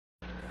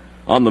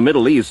On the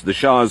Middle East, the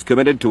Shah is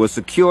committed to a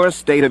secure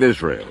state of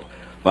Israel,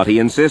 but he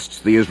insists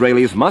the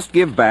Israelis must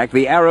give back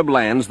the Arab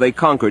lands they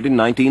conquered in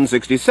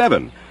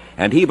 1967,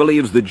 and he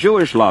believes the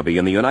Jewish lobby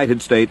in the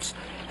United States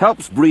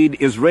helps breed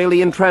Israeli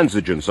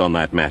intransigence on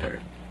that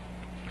matter.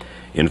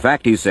 In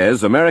fact, he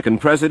says, American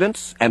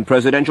presidents and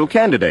presidential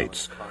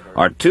candidates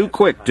are too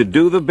quick to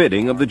do the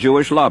bidding of the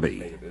Jewish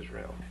lobby.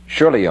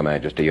 Surely, Your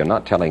Majesty, you're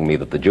not telling me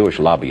that the Jewish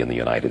lobby in the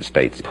United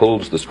States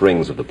pulls the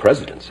strings of the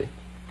presidency?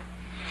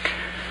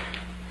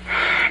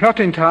 Not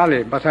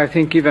entirely, but I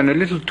think even a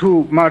little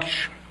too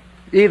much,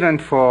 even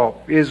for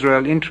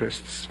Israel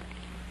interests.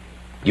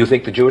 You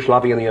think the Jewish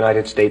lobby in the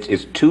United States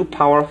is too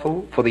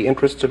powerful for the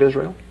interests of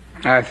Israel?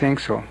 I think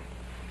so.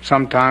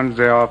 Sometimes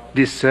they are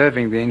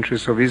disserving the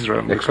interests of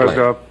Israel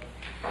because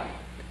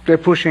they're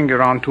pushing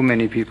around too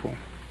many people.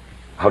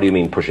 How do you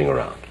mean pushing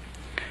around?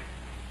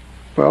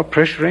 Well,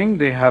 pressuring.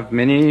 They have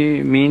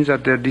many means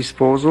at their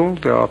disposal.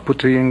 They are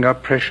putting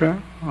up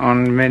pressure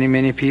on many,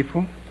 many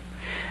people.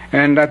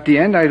 And at the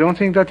end, I don't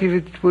think that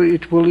it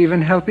will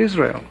even help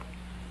Israel.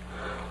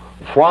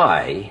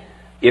 Why,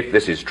 if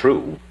this is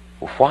true,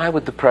 why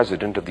would the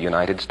President of the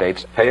United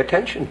States pay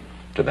attention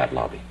to that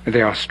lobby?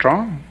 They are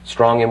strong.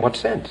 Strong in what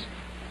sense?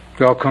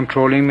 They are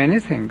controlling many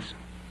things.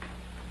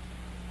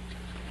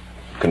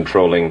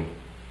 Controlling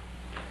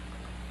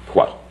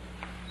what?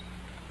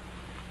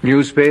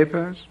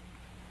 Newspapers,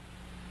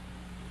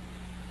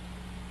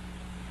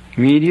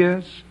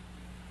 medias,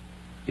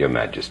 Your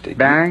Majesty.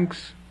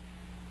 Banks,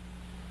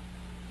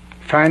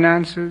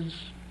 finances,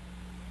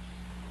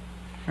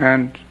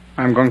 and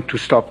I'm going to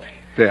stop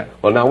there.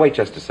 Well, now wait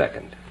just a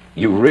second.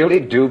 You really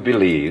do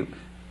believe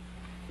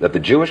that the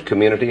Jewish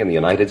community in the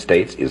United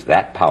States is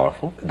that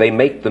powerful? They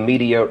make the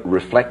media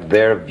reflect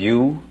their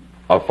view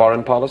of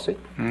foreign policy?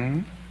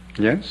 Mm-hmm.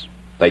 Yes.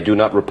 They do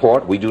not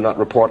report, we do not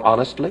report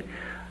honestly?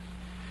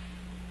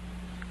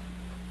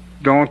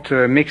 Don't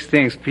mix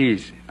things,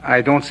 please.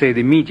 I don't say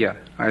the media.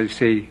 I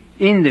say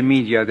in the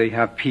media they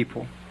have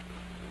people.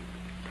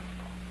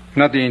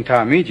 Not the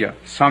entire media.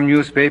 Some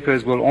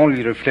newspapers will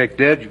only reflect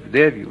their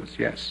views,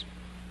 yes.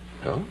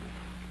 No?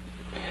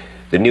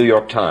 The New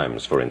York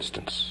Times, for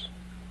instance,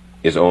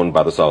 is owned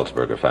by the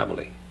Salzburger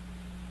family,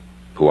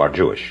 who are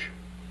Jewish.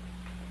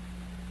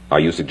 Are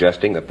you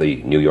suggesting that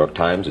the New York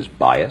Times is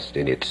biased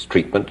in its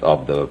treatment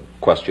of the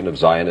question of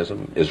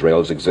Zionism,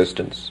 Israel's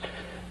existence,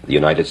 the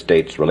United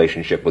States'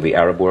 relationship with the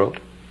Arab world?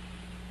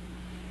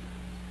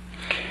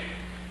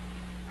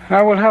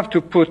 I will have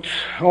to put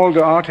all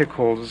the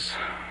articles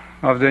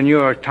of the New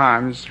York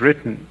Times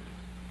written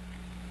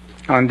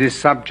on this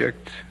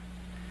subject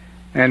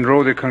and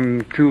draw the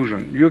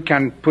conclusion. You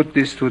can put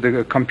this to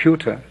the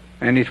computer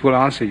and it will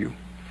answer you.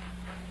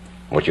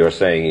 What you're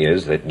saying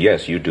is that,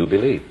 yes, you do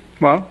believe.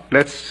 Well,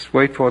 let's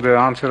wait for the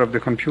answer of the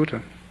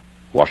computer.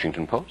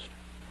 Washington Post?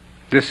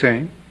 The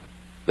same.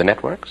 The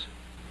networks?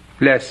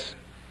 Less.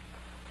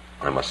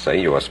 I must say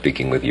you are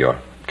speaking with your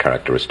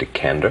characteristic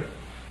candor.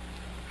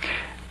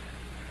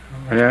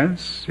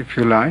 Yes, if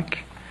you like.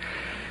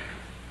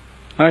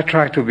 I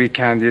try to be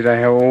candid. I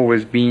have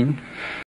always been.